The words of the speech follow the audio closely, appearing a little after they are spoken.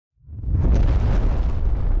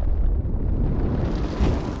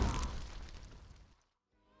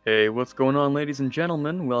Hey, what's going on, ladies and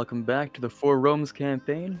gentlemen? Welcome back to the Four Romes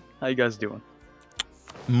campaign. How you guys doing?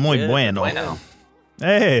 Muy Yeah, bueno. bueno.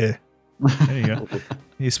 Hey, there you go.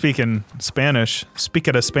 He's speaking Spanish.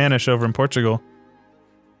 Speaking of Spanish over in Portugal.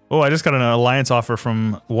 Oh, I just got an alliance offer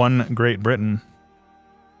from Great Britain.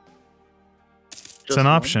 It's an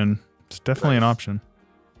option. It's definitely an option.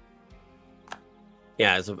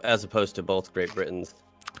 Yeah, as opposed to both Great Britons.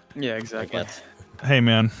 Yeah, exactly. Hey,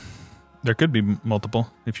 man. There could be multiple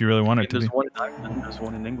if you really want it to be. There's one in Ireland, there's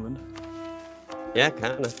one in England. Yeah,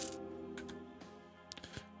 kind of.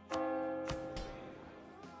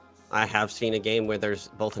 I have seen a game where there's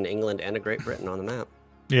both an England and a Great Britain on the map.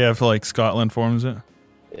 Yeah, if like Scotland forms it.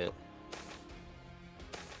 Yeah.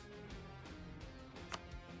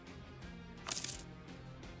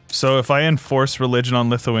 So if I enforce religion on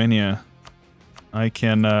Lithuania, I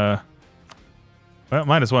can, well,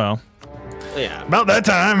 might as well. Yeah. About that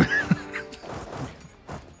time!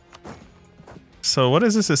 So what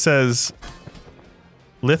is this? It says,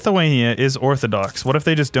 Lithuania is Orthodox. What if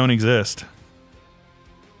they just don't exist?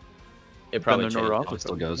 It probably Then they're changed. Orthodox.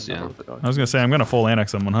 still goes, yeah. Orthodox. I was going to say, I'm going to full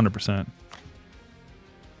annex them 100%.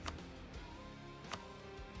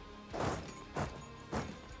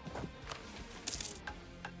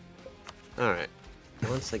 Alright.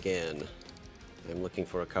 Once again, I'm looking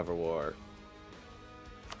for a cover war.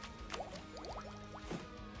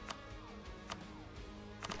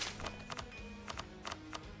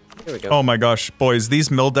 Here we go. Oh my gosh, boys,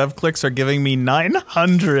 these mill dev clicks are giving me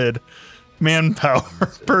 900 manpower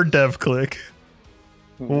per dev click.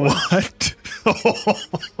 What?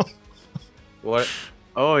 What?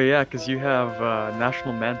 Oh yeah, because you have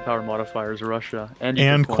national manpower modifiers, Russia, and you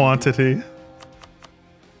And can quantity.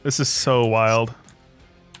 This is so wild.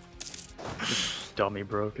 dummy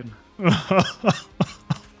broken.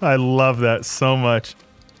 I love that so much.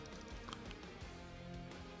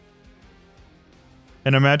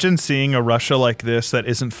 And imagine seeing a Russia like this that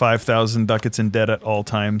isn't 5,000 ducats in debt at all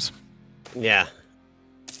times. Yeah.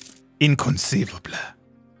 Inconceivable.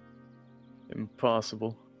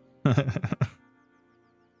 Impossible.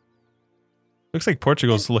 Looks like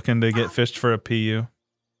Portugal's looking to get fished for a PU.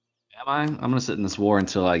 Am I? I'm gonna sit in this war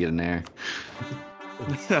until I get an heir.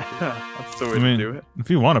 That's the way I mean, to do it. if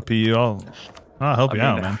you want a PU, I'll help you I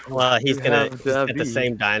out, mean, man. Well, he's You gonna have he's got the David.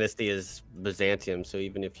 same dynasty as Byzantium, so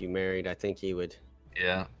even if you married, I think he would.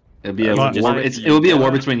 Yeah. It'll be a Well, war. It will be a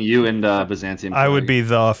war between you and Byzantium. I would be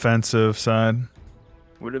the offensive side.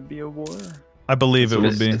 Would it be a war? I believe it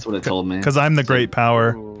would be. That's what it told me. Because I'm the great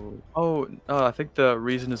power. I think the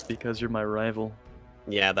reason is because you're my rival.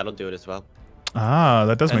 Yeah, that'll do it as well. Ah,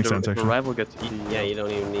 that does And make sense, the actually. rival gets to Yeah, you don't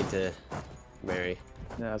even need to marry.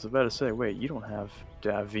 Yeah, I was about to say, wait, you don't have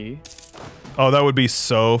Davi. Oh, that would be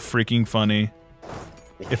so freaking funny.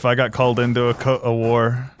 If I got called into a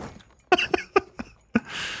war.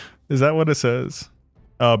 Is that what it says?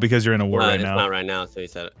 Oh, because you're in a war right it's now. not right now, so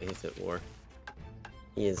he's at war.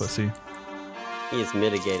 He is Pussy. he is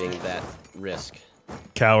mitigating that risk.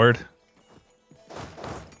 Coward.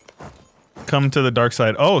 Come to the dark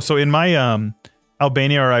side. Oh, so in my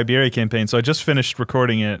Albania or Iberia campaign, so I just finished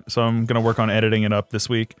recording it, so I'm going to work on editing it up this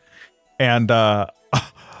week. And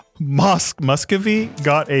Muscovy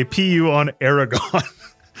got a PU on Aragon.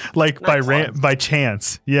 Like Nice. by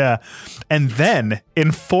chance. Yeah. And then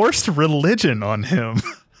enforced religion on him.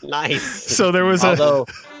 Nice. So there was Although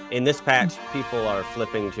in this patch, people are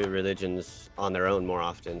flipping to religions on their own more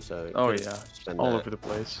often. So it Oh could've yeah, just been all that. over the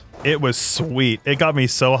place. It was sweet. It got me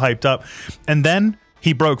so hyped up. And then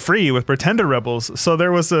he broke free with Pretender Rebels. So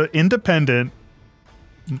there was an independent,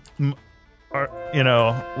 you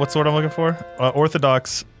know, what's the word I'm looking for?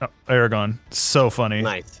 Orthodox Aragon. So funny.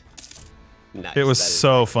 Nice. Nice. It was That is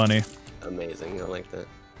so funny. amazing. I like that.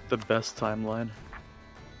 The best timeline.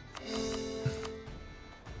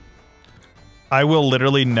 I will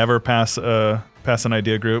literally never pass an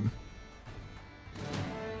idea group.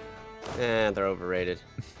 They're overrated.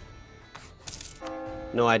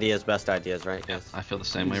 No ideas, best ideas, right? Yeah, I feel the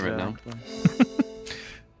same way right now. Exactly.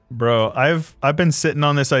 Bro, I've been sitting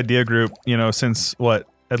on this idea group, you know, since what?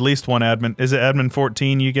 At least one admin. Is it admin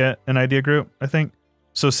 14 you get an idea group, I think?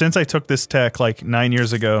 So since I took this tech like 9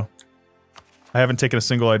 years ago, I haven't taken a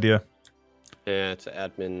single idea. Yeah, it's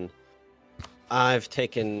admin. I've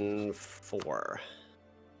taken 4.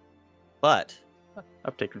 But,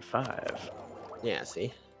 I've taken 5. yeah,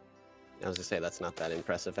 see? I was gonna say that's not that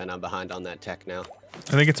impressive, and I'm behind on that tech now. I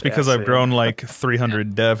think it's because Yeah, I've same. grown like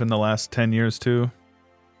 300 dev in the last 10 years too.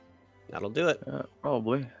 That'll do it.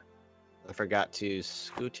 Probably. I forgot to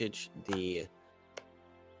scootage the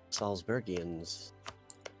Salzburgians.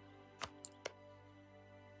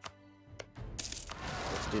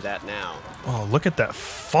 do that now. Oh, look at that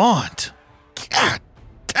font. God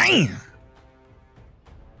damn.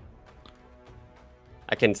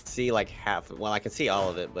 I can see like half. Well, I can see all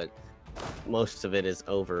of it, but most of it is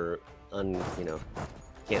over. You know,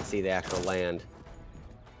 can't see the actual land.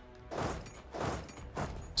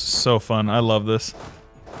 So fun. I love this.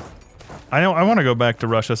 I want to go back to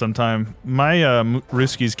Russia sometime. My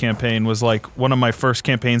Ruskies campaign was like one of my first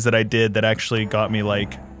campaigns that I did that actually got me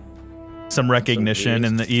like some recognition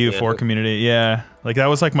in the EU4 community. Yeah, like that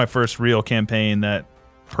was like my first real campaign that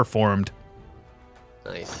performed.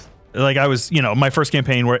 Nice. Like I was, you know, my first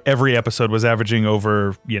campaign where every episode was averaging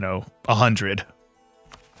over, you know, 100.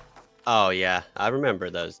 Oh yeah, I remember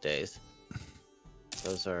those days.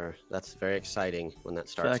 That's very exciting when that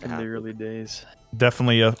starts Back to in happen. the early days.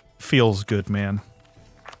 Definitely feels good, man.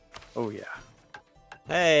 Oh yeah.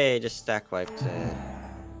 Hey, just stack wiped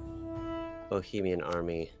Bohemian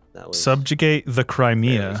army. That was Subjugate the very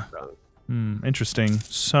Crimea. strong. Interesting.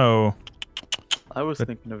 So I was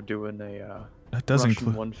thinking of doing a that does Russian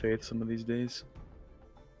include. one faith some of these days.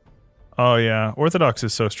 Oh yeah, Orthodox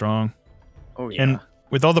is so strong. Oh yeah. And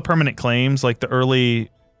with all the permanent claims, like the early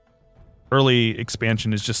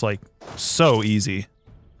expansion is just like so easy.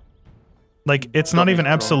 Like it's not even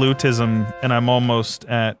absolutism, and I'm almost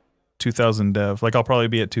at 2000 dev. Like I'll probably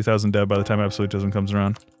be at 2000 dev by the time absolutism comes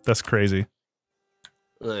around. That's crazy.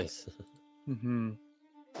 Nice. Mm-hmm.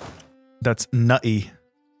 That's nutty.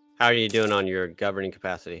 How are you doing on your governing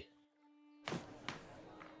capacity?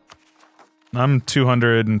 I'm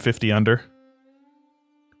 250 under.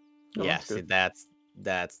 Oh, yeah, that's see, good.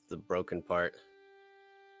 that's the broken part.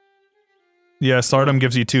 Yeah, Sardom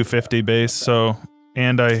gives you 250 base, so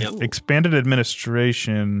and I Yep. expanded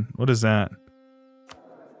administration. What is that?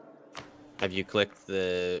 Have you clicked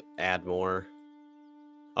the add more?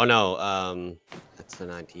 Oh no, that's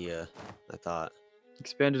an idea. I thought.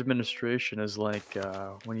 Expanded administration is like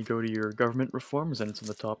when you go to your government reforms and it's on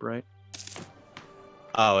the top right.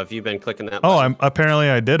 Oh, have you been clicking that? Oh, button? apparently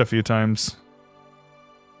I did a few times.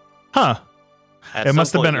 Huh. At It some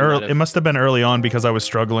must have point been you might early. It must have been early on because I was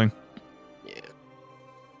struggling. Yeah.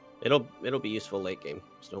 It'll be useful late game,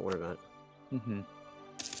 so don't worry about it. Mm-hmm.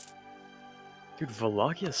 Dude,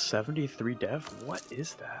 Wallachia 73 dev? What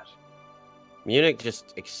is that? Munich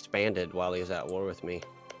just expanded while he was at war with me.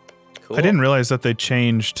 Cool. I didn't realize that they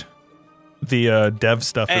changed the dev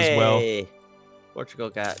stuff as well. Hey, Portugal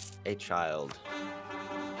got a child.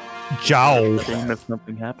 Jow. Shame if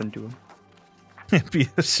something happened to him. It'd be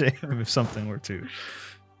a shame if something were to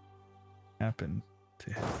happen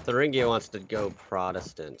to him. Thuringia wants to go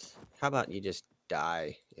Protestant. How about you just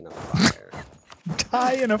die in a fire?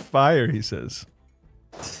 Die in a fire, he says.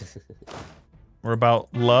 We're about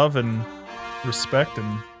love and respect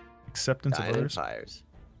and acceptance Dying of in others fires.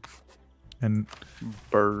 and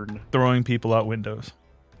Burn. throwing people out windows.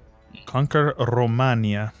 Conquer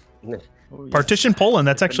Romania. Oh, yeah. Partition Poland.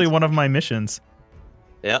 That's actually one of my missions.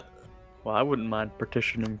 Yep. Well, I wouldn't mind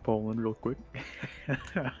partitioning Poland real quick.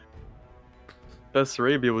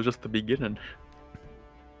 Bessarabia was just the beginning.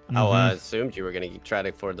 Oh, I Mhm. assumed you were going to try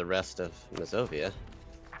to for the rest of Mazovia.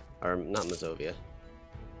 Or not Mazovia.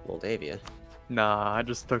 Moldavia. Nah, I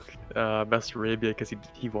just took Bessarabia because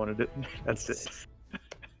he wanted it. That's it.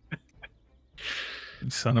 You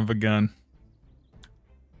son of a gun.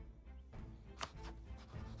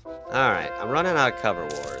 Alright, I'm running out of cover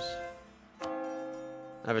wars.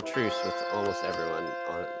 I have a truce with almost everyone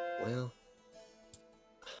on it. Well,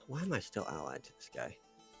 why am I still allied to this guy?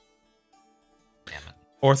 Damn it.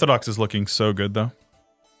 Orthodox is looking so good though.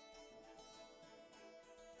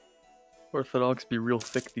 Orthodox be real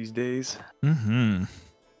thick these days. Mm-hmm.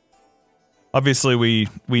 Obviously, we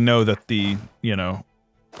know that the, you know,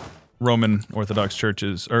 Roman Orthodox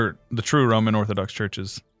churches, or the true Roman Orthodox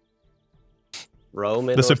churches.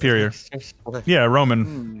 Roman The superior. Orthodox? What? Yeah, Roman.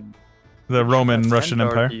 Hmm. The Roman Russian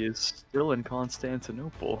Empire. He is still in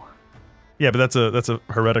Constantinople. Yeah, but that's a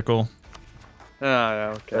heretical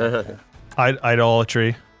Ah, okay.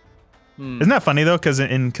 idolatry. Hmm. Isn't that funny though? Because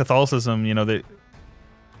in Catholicism, you know,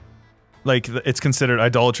 it's considered,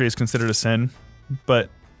 idolatry is considered a sin, but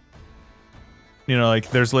you know, like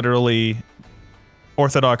there's literally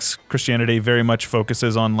Orthodox Christianity very much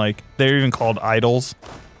focuses on, like, they're even called idols.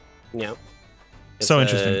 Yep. So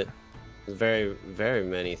interesting. Very, very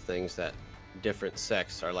many things that different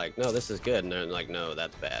sects are like, no, this is good, and they're like, no,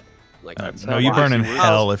 that's bad. Like, No, you burn in Why?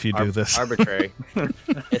 hell if you do this. arbitrary.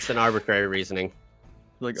 It's an arbitrary reasoning.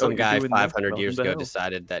 Like, Some you're guy doing this? 500 Well, years the ago hell.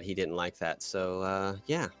 decided that he didn't like that. So,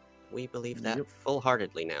 yeah, we believe that Yep.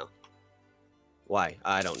 full-heartedly now. Why?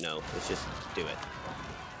 I don't know. Let's just do it.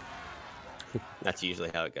 That's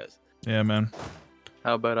usually how it goes. Yeah, man.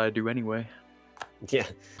 How about I do anyway? Yeah.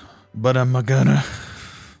 But I'm gonna.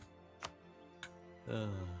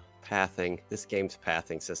 Pathing. This game's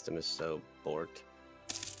pathing system is so borked.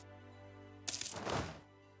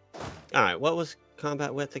 All right, what was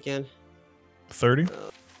combat width again? 30?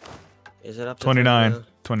 Is it up to 29. 30 now?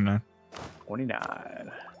 29.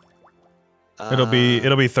 29.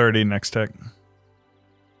 It'll be 30 next tech.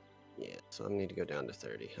 Yeah, so I need to go down to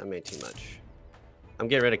 30. I made too much. I'm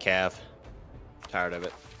getting rid of Cav. Tired of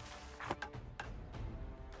it.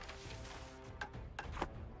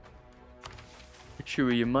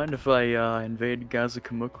 Chewy, you mind if I invade Gaza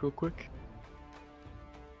Kamuk real quick?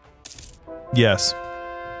 Yes.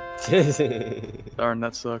 Darn,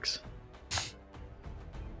 that sucks.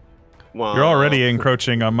 Wow. You're already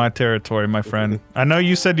encroaching on my territory, my friend. I know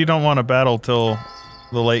you said you don't want to battle till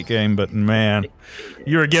the late game, but man,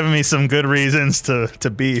 you were giving me some good reasons to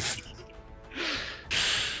beef.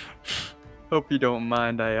 Hope you don't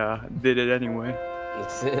mind, I did it anyway.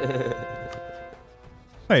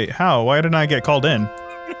 Wait, how? Why didn't I get called in?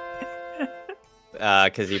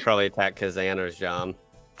 Because he probably attacked Kazanar's Jam.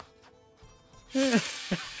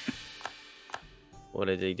 What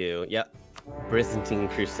did he do? Yep. Byzantine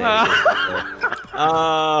Crusade.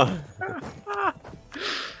 Oh.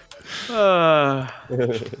 I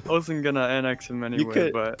wasn't gonna annex him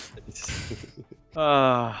anyway, but...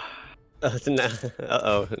 Uh-oh,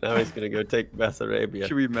 now he's gonna go take Bessarabia.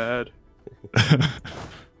 Should be mad.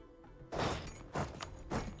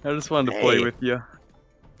 I just wanted to play with you.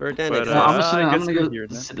 Verdenic. But, I'm gonna go here,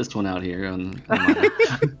 sit this one out here.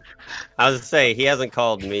 I was to say, he hasn't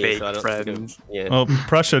called me, Fake so I don't friends. think yeah. Well,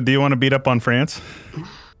 Prussia, do you want to beat up on France?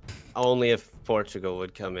 Only if Portugal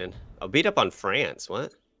would come in. I'll beat up on France.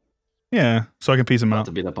 What? Yeah, so I can piece them About out.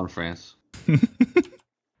 to beat up on France.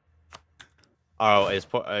 Oh,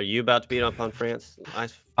 are you about to beat up on France?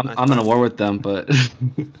 I'm in a war with them, but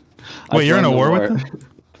Wait, you're in a war with them?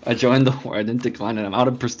 I joined the war. I didn't decline it. I'm out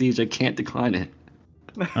of prestige. I can't decline it.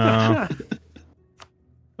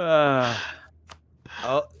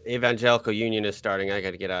 Oh, Evangelical Union is starting. I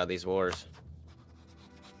got to get out of these wars.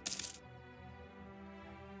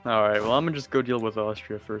 Alright, well, I'm gonna just go deal with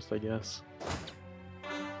Austria first, I guess.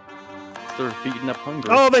 Start beating up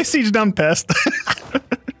Hungary. Oh, they siege down Pest.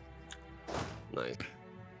 Nice.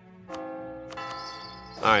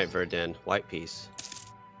 Alright, Verdun. White peace.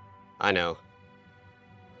 I know.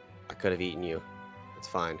 I could have eaten you. It's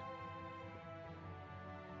fine.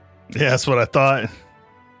 Yeah, that's what I thought.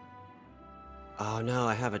 Oh no,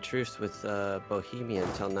 I have a truce with Bohemia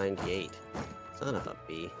until 98. Son of a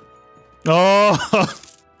bee. Oh,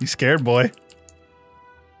 you scared, boy.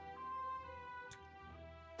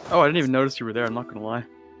 Oh, I didn't even notice you were there, I'm not gonna lie.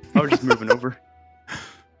 I was just moving over.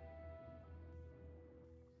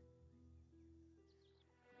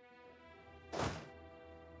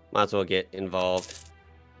 Might as well get involved.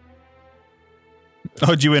 Oh,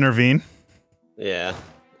 did you intervene? Yeah.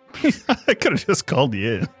 I could have just called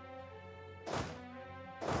you in.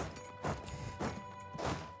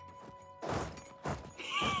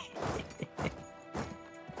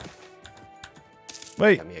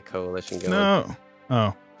 Wait. Got me a coalition going. No.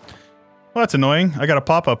 Oh. Well, that's annoying. I got a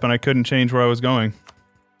pop-up and I couldn't change where I was going.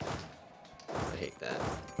 I hate that.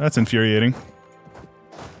 That's infuriating.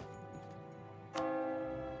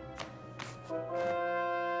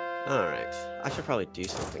 Alright. I should probably do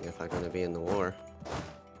something if I'm going to be in the war.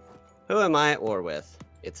 Who am I at war with?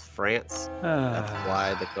 It's France. That's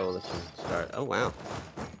why the coalition started. Oh, wow.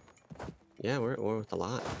 Yeah, we're at war with a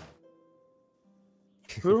lot.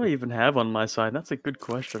 Who do I even have on my side? That's a good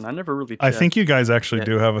question. I never really checked. I think you guys actually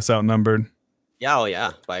do have us outnumbered. Yeah, oh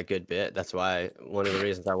yeah, by a good bit. That's why one of the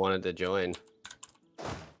reasons I wanted to join.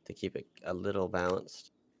 To keep it a little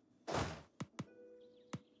balanced.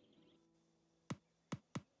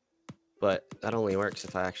 But that only works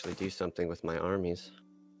if I actually do something with my armies.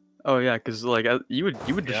 Oh yeah, because like you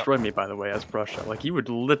would destroy me, by the way, as Prussia. Like you would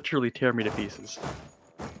literally tear me to pieces.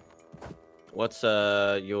 What's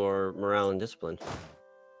your morale and discipline?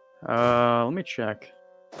 Let me check.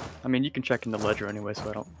 I mean, you can check in the ledger anyway, so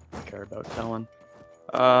I don't care about telling.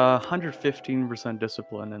 115%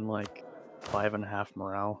 discipline and like 5.5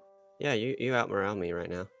 morale. Yeah, you out morale me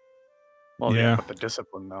right now. Well, Yeah. yeah, but the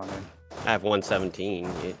discipline though, man. I have 117.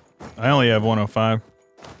 I only have 105.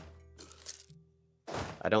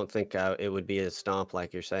 I don't think it would be a stomp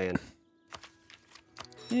like you're saying.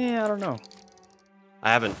 Yeah, I don't know.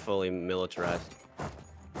 I haven't fully militarized.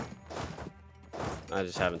 I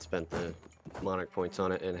just haven't spent the monarch points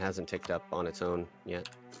on it, and it hasn't ticked up on its own yet.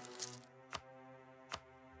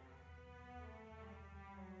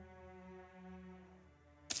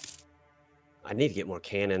 I need to get more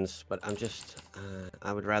cannons, but I'm just...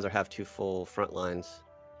 I would rather have 2 full front lines.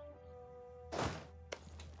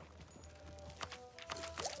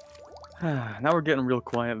 Now we're getting real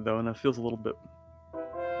quiet though, and it feels a little bit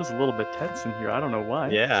tense in here. I don't know why.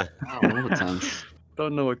 Yeah. Oh, a little tense.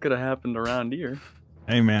 Don't know what could have happened around here.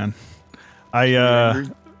 Hey, man. You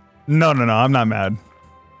angry? No, I'm not mad.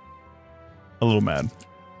 A little mad.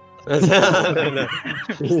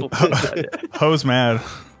 Ho's mad.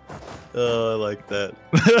 Oh, I like that.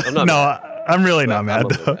 I'm really not mad,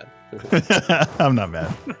 though. Mad. I'm not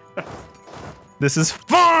mad. This is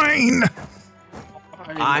fine!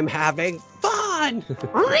 I'm having fun!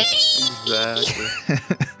 Exactly.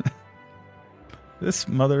 This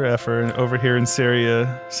mother effer over here in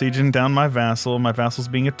Syria, sieging down my vassal. My vassal's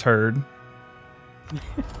being a turd.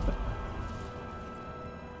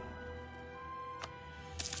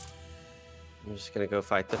 I'm just gonna go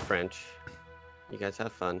fight the French. You guys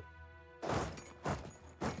have fun.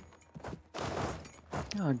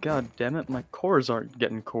 Oh god damn it! My cores aren't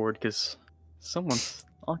getting cored because someone's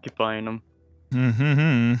occupying them.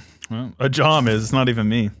 Well, a Jom is. It's not even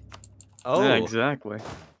me. Oh, Yeah, exactly.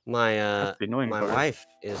 my That's the annoying my part. wife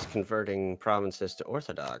is converting provinces to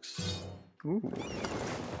Orthodox. Ooh.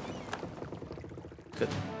 Could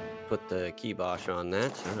put the kibosh on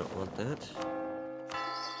that. I don't want that.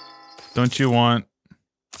 Don't you want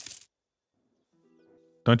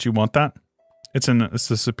that? It's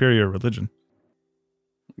the superior religion.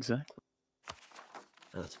 Exactly.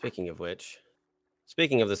 Speaking of which,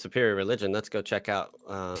 speaking of the superior religion, let's go check out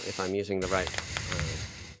if I'm using the right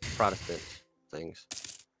Protestant things.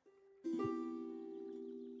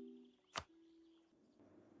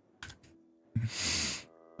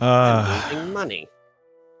 I'm losing money.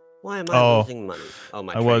 Why am I losing money? Oh,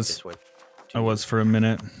 my trade just went. I was for a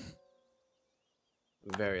minute.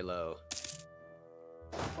 Very low.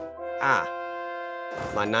 Ah,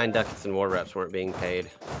 my 9 ducats and war reps weren't being paid.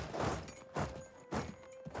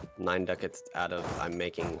 9 ducats out of I'm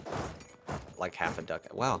making like half a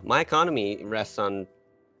ducat. Wow, my economy rests on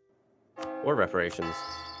war reparations.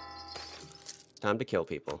 It's time to kill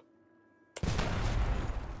people.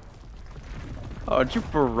 Oh, did you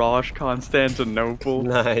barrage Constantinople?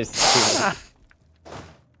 Nice.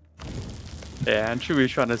 Yeah, and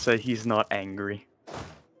Chewy's trying to say he's not angry.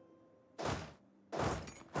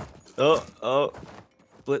 Oh,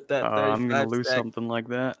 split that. I'm gonna 35 lose stack. something like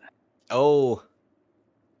that. Oh.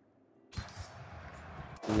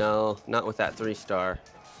 No, not with that 3-star.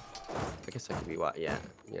 I guess I could be what? Yeah,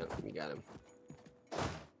 you got him.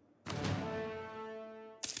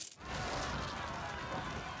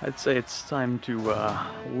 I'd say it's time to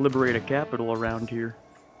liberate a capital around here.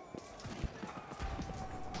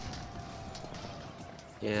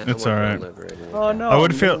 Yeah, It's I alright. Oh no, I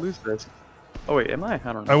would I'm feel- gonna lose this. Oh wait, am I? I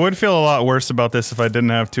don't know. I would feel a lot worse about this if I didn't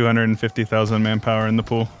have 250,000 manpower in the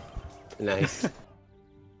pool. Nice.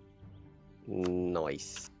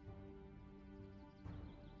 Nice.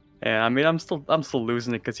 Yeah, I mean, I'm still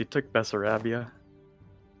losing it because he took Bessarabia.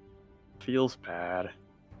 Feels bad.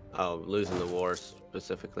 Oh, losing the war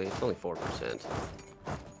specifically. It's only 4%.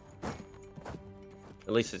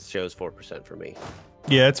 At least it shows 4% for me.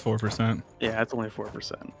 Yeah, it's 4%. Yeah, it's only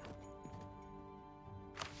 4%.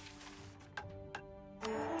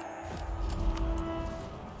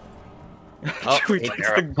 Oh, Chewy he took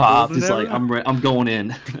arrow the Pop, golden it's like era? I'm going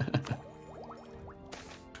in.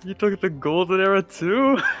 You took the golden era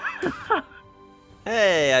too?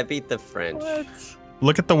 Hey, I beat the French. What?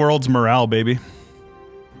 Look at the world's morale, baby.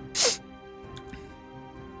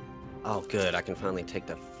 Oh, good. I can finally take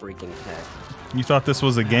the freaking You thought this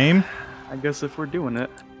was a game? I guess if we're doing it.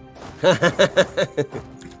 tech.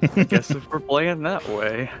 I guess if we're playing that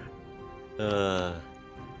way. That's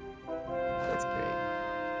great.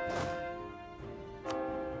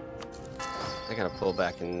 I gotta pull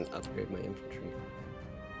back and upgrade my infantry.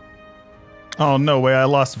 Oh, no way. I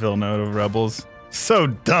lost Vilna to rebels. So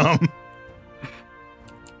dumb.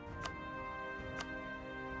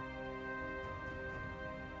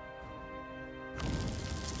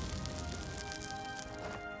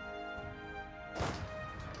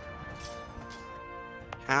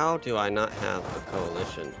 How do I not have a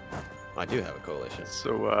coalition? I do have a coalition.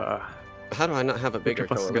 So, How do I not have a which bigger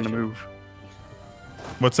of us is coalition? gonna move?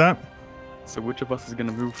 What's that? So which of us is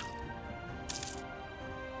gonna move?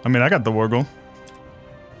 I mean, I got the Wargle.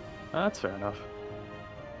 That's fair enough.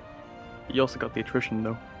 You also got the attrition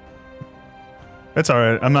though. It's all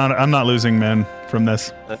right. I'm not losing men from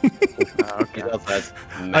this. Okay. He also has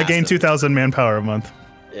I gain massive- 2,000 manpower a month.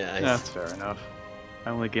 Yeah, That's fair enough. I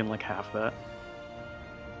only gain like half that.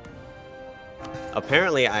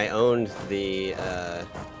 apparently I owned the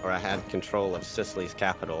or I had control of Sicily's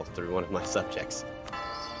capital through one of my subjects.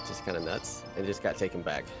 Just kind of nuts, and just got taken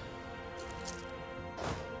back.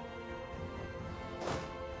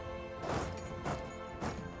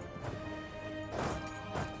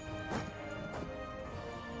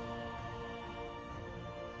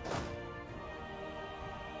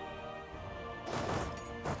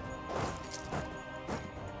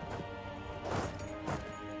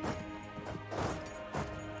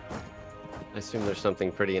 I assume there's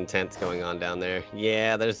something pretty intense going on down there.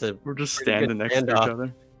 Yeah, there's a... We're just standing next to each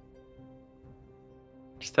other.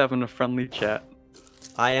 Just having a friendly chat.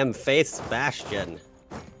 I am Faith's Bastion.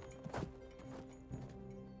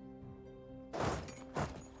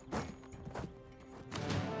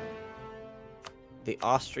 The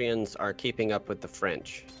Austrians are keeping up with the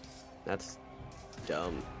French. That's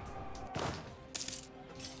dumb.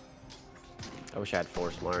 I wish I had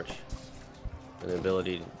forced march. An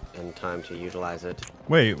ability and time to utilize it.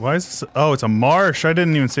 Wait, why is this? Oh, it's a marsh. I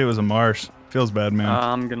didn't even say it was a marsh. Feels bad, man.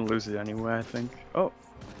 I'm gonna lose it anyway, I think. Oh,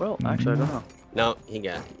 well, actually, I don't know. No, he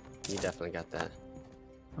definitely got that.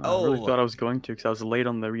 I really thought I was going to, because I was late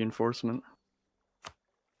on the reinforcement.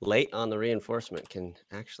 Late on the reinforcement can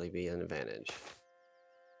actually be an advantage.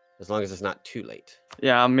 As long as it's not too late.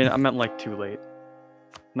 Yeah, I mean, I meant like too late.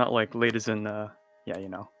 Not like late as in, yeah, you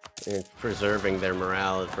know. And preserving their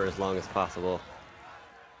morale for as long as possible.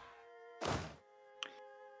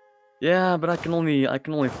 Yeah, but I can only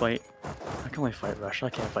fight Russia. I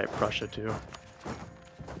can't fight Prussia too.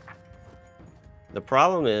 The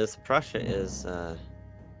problem is Prussia is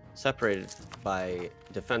separated by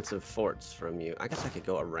defensive forts from you. I guess I could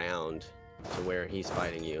go around to where he's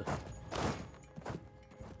fighting you.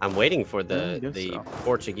 I'm waiting for the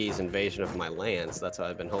Portuguese invasion of my lands. That's why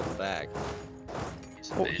I've been holding back.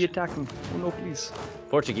 Oh, he attacked me. Oh no, please.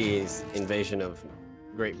 Portuguese invasion of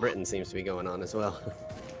Great Britain seems to be going on as well.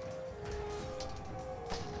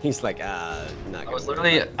 He's like, not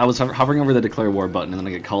gonna I was hovering over the declare war button and then I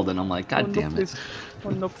get called in. I'm like, God damn it. Oh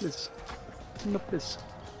no, please. No, please.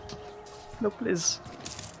 No, please.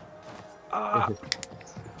 Ah.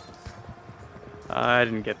 I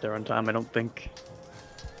didn't get there on time, I don't think.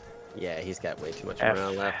 Yeah, he's got way too much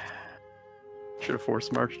morale left. Should have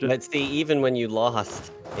force marched it. But see, even when you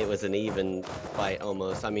lost, it was an even fight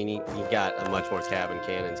almost. I mean, you got a much more cabin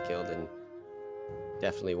cannons killed and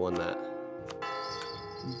definitely won that.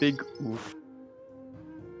 Big oof.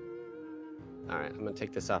 Alright, I'm gonna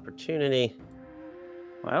take this opportunity.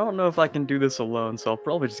 I don't know if I can do this alone, so I'll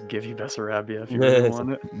probably just give you Bessarabia if you really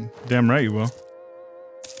want it. Damn right you will.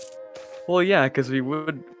 Well, yeah,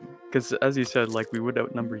 because as you said, like, we would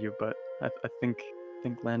outnumber you, but I think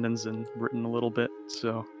Landon's in Britain a little bit,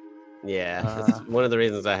 so... Yeah, that's one of the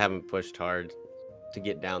reasons I haven't pushed hard to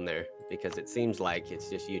get down there, because it seems like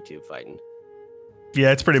it's just you two fighting.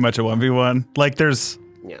 Yeah, it's pretty much a 1v1. Like, there's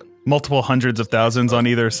multiple hundreds of thousands on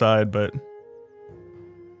either side, but...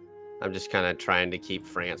 I'm just kind of trying to keep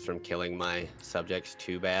France from killing my subjects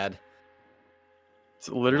too bad. It's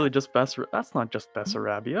literally just Bessarabia. That's not just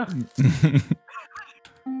Bessarabia.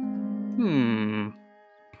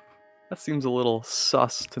 That seems a little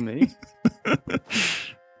sus to me. That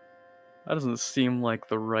doesn't seem like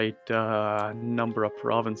the right number of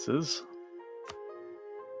provinces.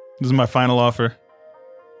 This is my final offer.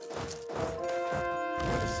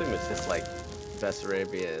 I assume it's just like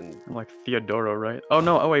Bessarabia and... Like Theodoro, right? Oh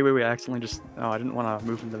no, wait, I accidentally just... Oh, I didn't want to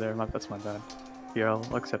move into there. That's my bad. Yeah,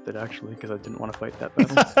 I'll accept it actually, because I didn't want to fight that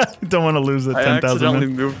battle. Don't want to lose the 10,000 I accidentally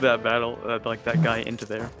moved that battle, like that guy into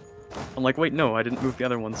there. I'm like, wait, no, I didn't move the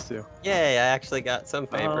other ones too. Yay, I actually got some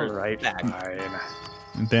favors back.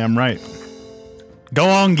 Fine. Damn right. Go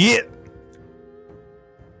on, get!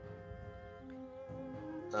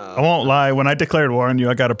 I won't lie, when I declared war on you,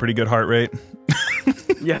 I got a pretty good heart rate.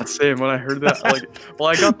 Yeah, same. When I heard that, like, well,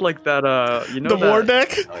 I got like that, you know, the war deck?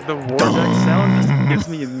 The war deck sound just gives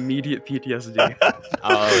me immediate PTSD.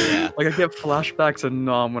 Oh, yeah. Like, I get flashbacks and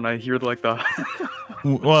numb when I hear, like, the...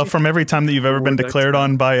 Well, from every time that you've ever been declared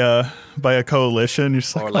on by a coalition, you're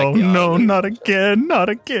just like, like oh no, not again, not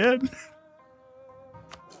again.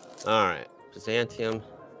 Alright, Byzantium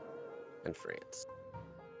and France.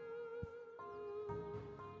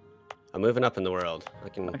 I'm moving up in the world. I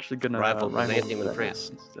can actually gonna rival Byzantium and France.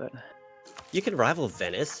 Instead. You can rival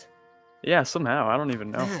Venice? Yeah, somehow. I don't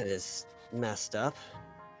even know. That is messed up.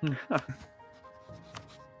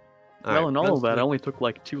 Well, in all of that, I only took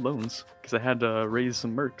like 2 loans because I had to raise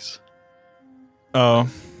some mercs. Oh.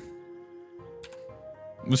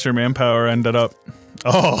 What's your manpower ended up?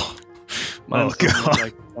 Oh. Mine God.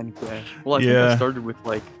 Like 10K. Well, I think I started with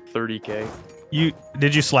like 30K.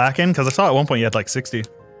 Did you slacken? Because I saw at one point you had like 60.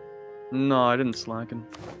 No, I didn't slacken.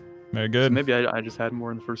 Very So good. maybe I just had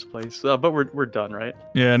more in the first place. But we're done, right?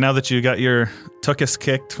 Yeah, now that you got your tuchus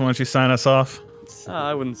kicked, why don't you sign us off?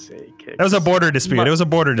 I wouldn't say kick. That was a border dispute. It was a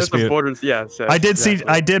border dispute. Borders, yeah. I did see.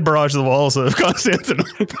 I did barrage the walls of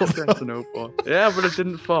Constantinople. Constantinople. Yeah, but it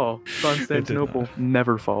didn't fall. Constantinople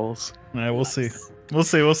never falls. Yeah, we'll see. We'll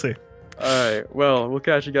see. We'll see. All right. Well, we'll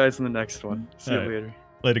catch you guys in the next one. See you All right. later.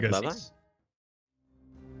 Later, guys. Bye-bye.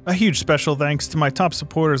 A huge special thanks to my top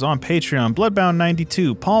supporters on Patreon: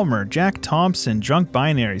 Bloodbound92, Palmer, Jack Thompson, Drunk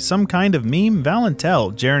Binary, Some Kind of Meme,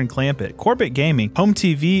 Valentel, Jaren Clampett, Quarbit Gaming, Home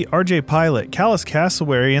TV, RJ Pilot, Callus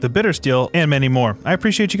Cassowary, The Bitter Steel, and many more. I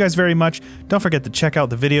appreciate you guys very much. Don't forget to check out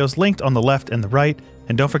the videos linked on the left and the right,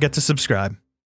 and don't forget to subscribe.